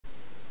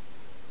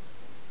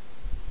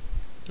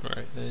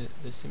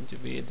there seemed to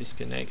be a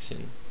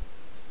disconnection.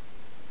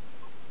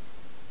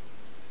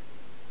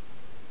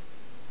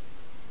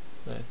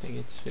 But I think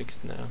it's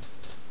fixed now.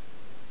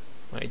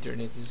 My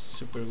internet is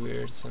super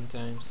weird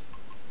sometimes.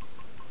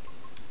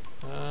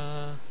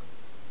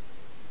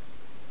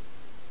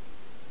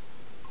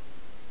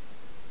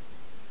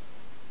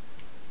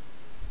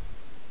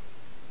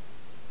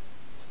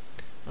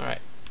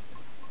 Alright,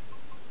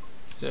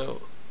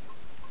 so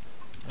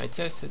I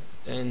tested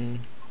and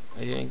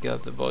I didn't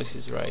get the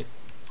voices right.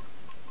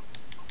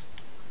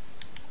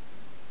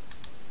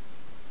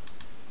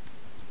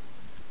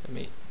 Let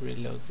me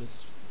reload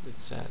this the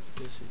chat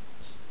because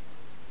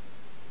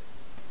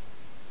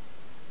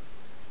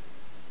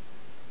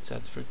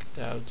chat freaked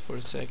out for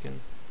a second.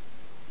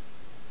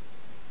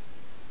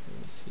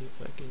 Let me see if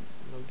I can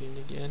log in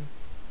again.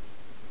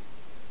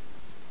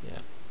 Yeah.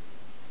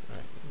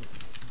 Alright.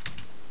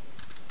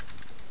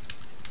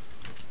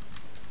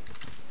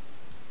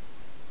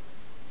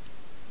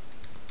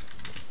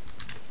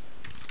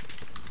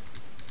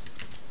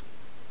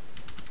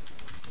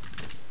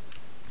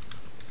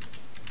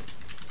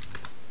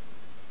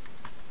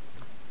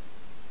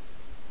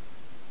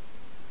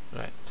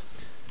 Right.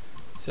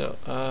 So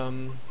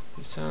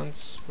the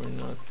sounds were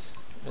not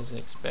as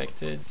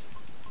expected.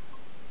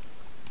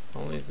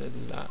 Only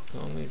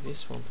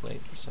this one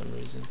played for some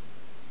reason.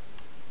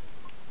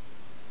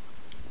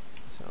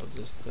 So I'll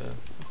just I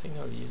think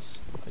I'll use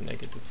a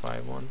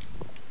 -5 one.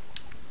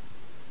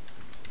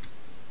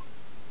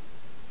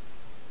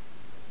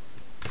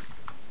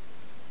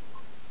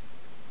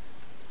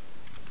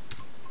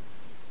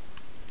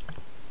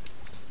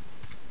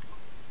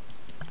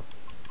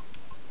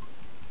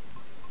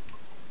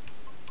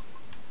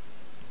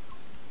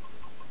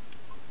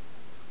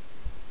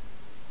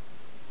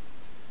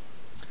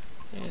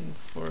 And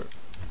for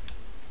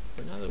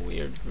another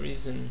weird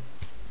reason,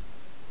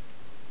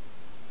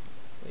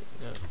 wait,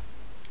 no,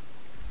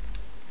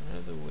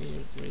 another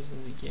weird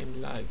reason the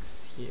game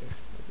lags here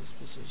at this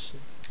position.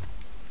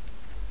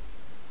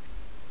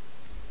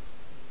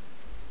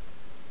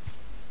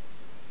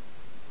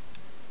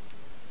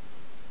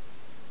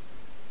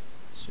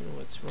 Not sure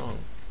what's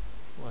wrong,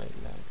 why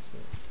it lags,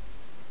 but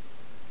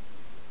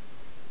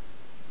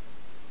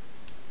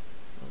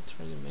I'll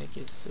try to make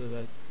it so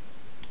that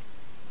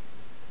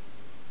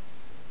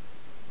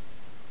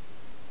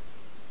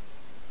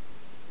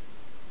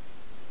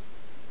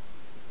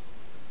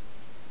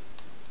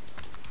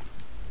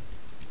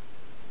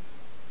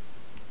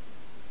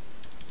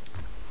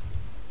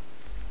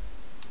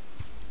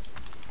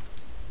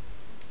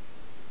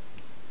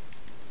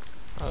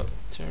I'll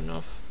turn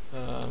off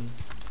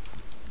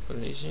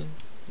collision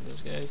in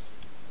those guys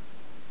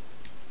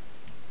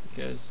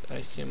because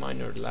I see a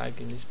minor lag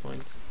in this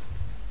point,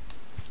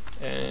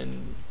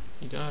 and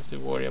you don't have to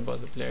worry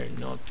about the player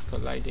not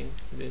colliding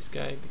with this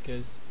guy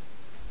because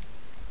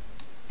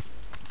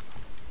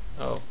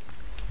oh,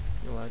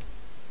 you know what,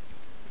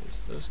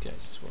 there's those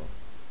guys as well.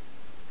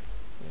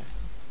 We have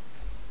to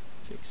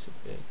fix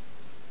a bit.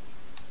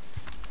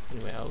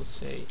 Anyway, I will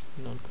say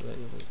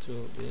non-collidable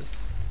to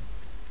this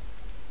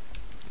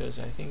because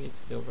I think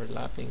it's the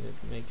overlapping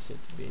that makes it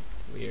a bit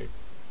weird.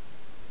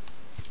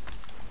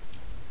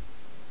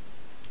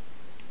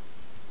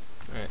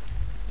 Alright,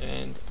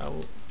 and I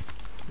will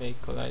make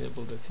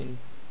collidable the thin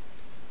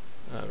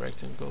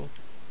rectangle.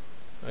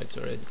 Oh, it's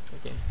already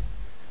okay,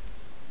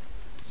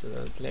 so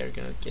that the player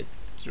cannot get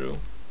through.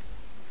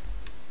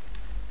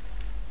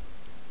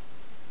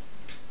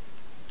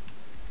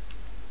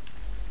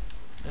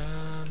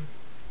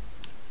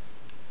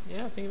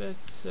 Yeah, I think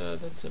that's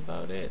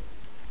about it.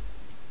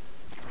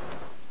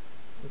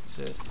 Let's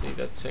see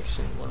that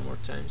section one more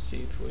time,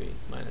 see if we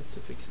manage to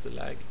fix the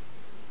lag.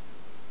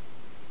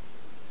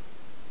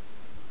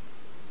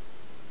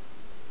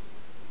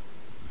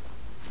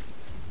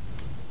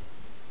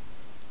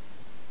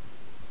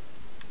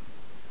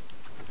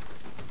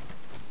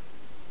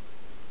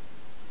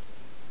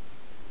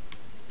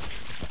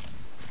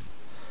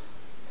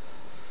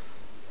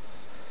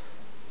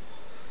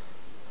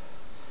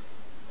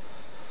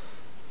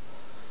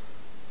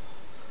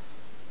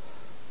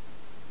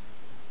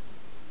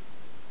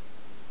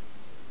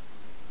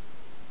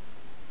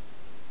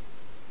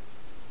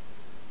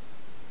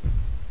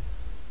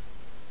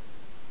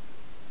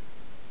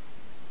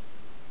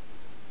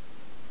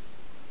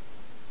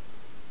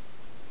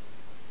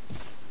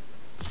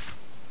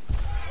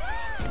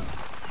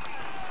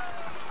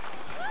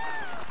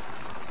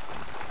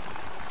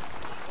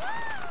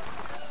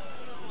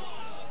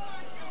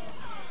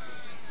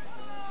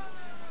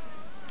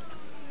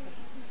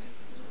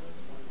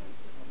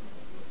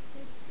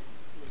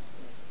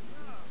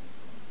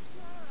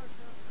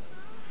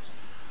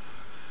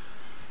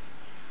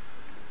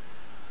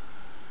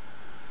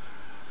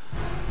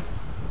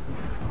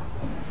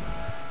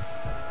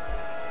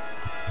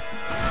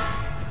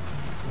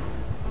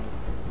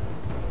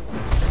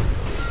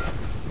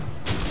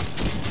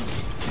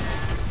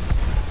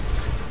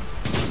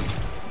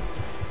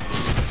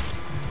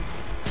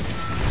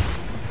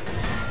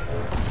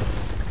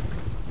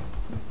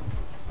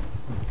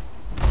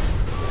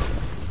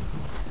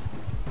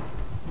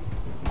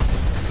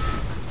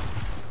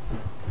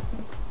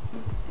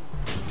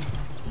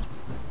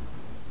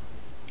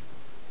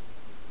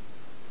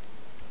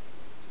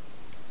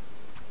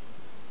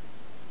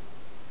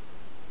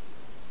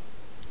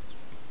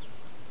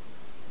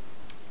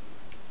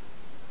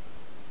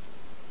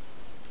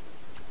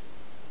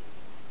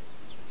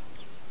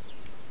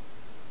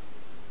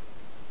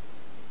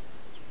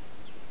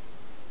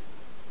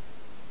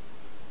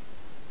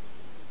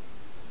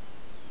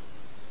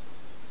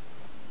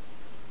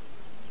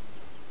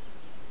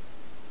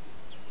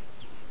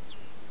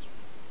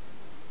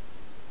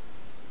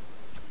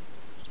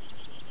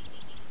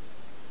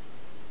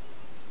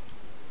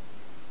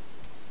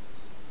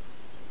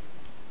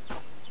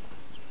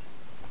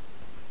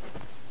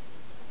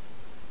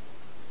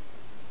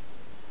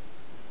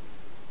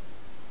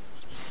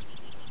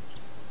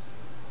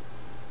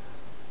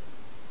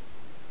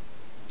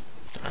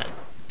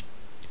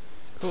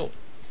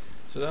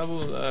 that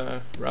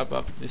will wrap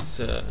up this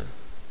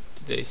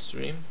today's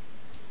stream.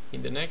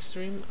 In the next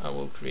stream I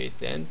will create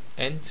the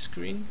end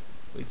screen,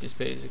 which is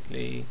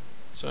basically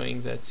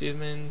showing the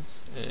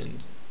achievements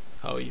and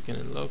how you can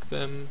unlock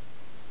them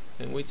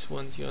and which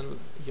ones you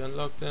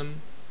unlock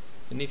them,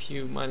 and if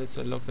you manage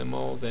to unlock them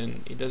all,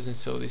 then it doesn't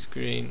show the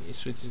screen, it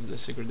switches to the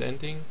secret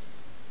ending.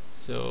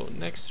 So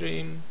next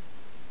stream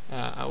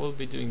I will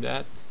be doing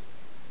that,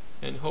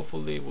 and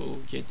hopefully we'll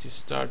get to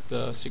start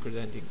the secret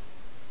ending.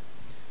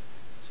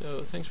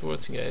 So thanks for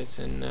watching, guys,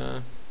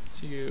 and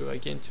see you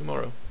again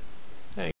tomorrow.